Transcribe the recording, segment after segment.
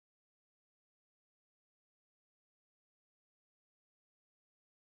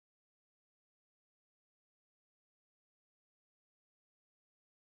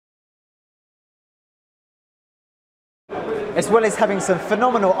As well as having some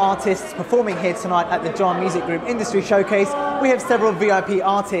phenomenal artists performing here tonight at the John Music Group Industry Showcase, we have several VIP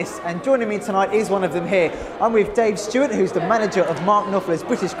artists, and joining me tonight is one of them here. I'm with Dave Stewart, who's the manager of Mark Knopfler's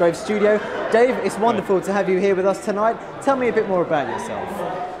British Grove studio. Dave, it's wonderful to have you here with us tonight. Tell me a bit more about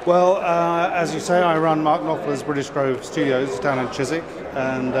yourself. Well, as you say, I run Mark Knopfler's British Grove Studios down in Chiswick,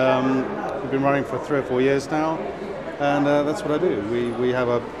 and we've been running for 3 or 4 years now, and that's what I do. We have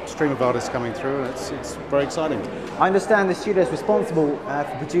a stream of artists coming through, and it's very exciting. I understand the studio is responsible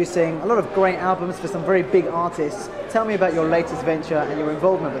for producing a lot of great albums for some very big artists. Tell me about your latest venture and your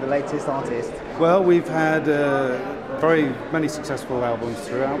involvement with the latest artist. Well, we've had very many successful albums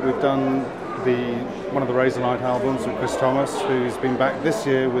throughout. We've done one of the Razorlight albums with Chris Thomas, who's been back this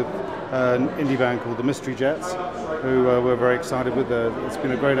year with an indie band called the Mystery Jets, who we're very excited with. It's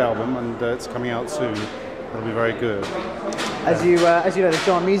been a great album, and it's coming out soon. It'll be very good. As you know, the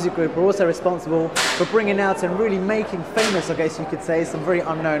John Music Group are also responsible for bringing out and really making famous, I guess you could say, some very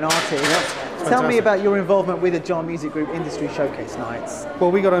unknown artists. Tell me about your involvement with the John Music Group Industry Showcase nights.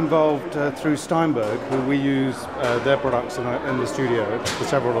 Well, we got involved through Steinberg, who we use their products in the studio for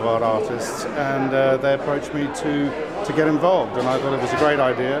several of our artists, and they approached me to get involved, and I thought it was a great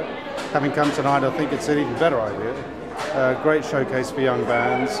idea. Having come tonight, I think it's an even better idea. Great showcase for young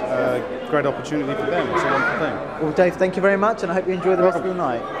bands, great opportunity for them. It's a wonderful thing. Well, Dave, thank you very much, and I hope you enjoy the rest of the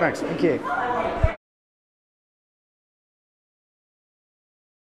night. Thanks. Thank you.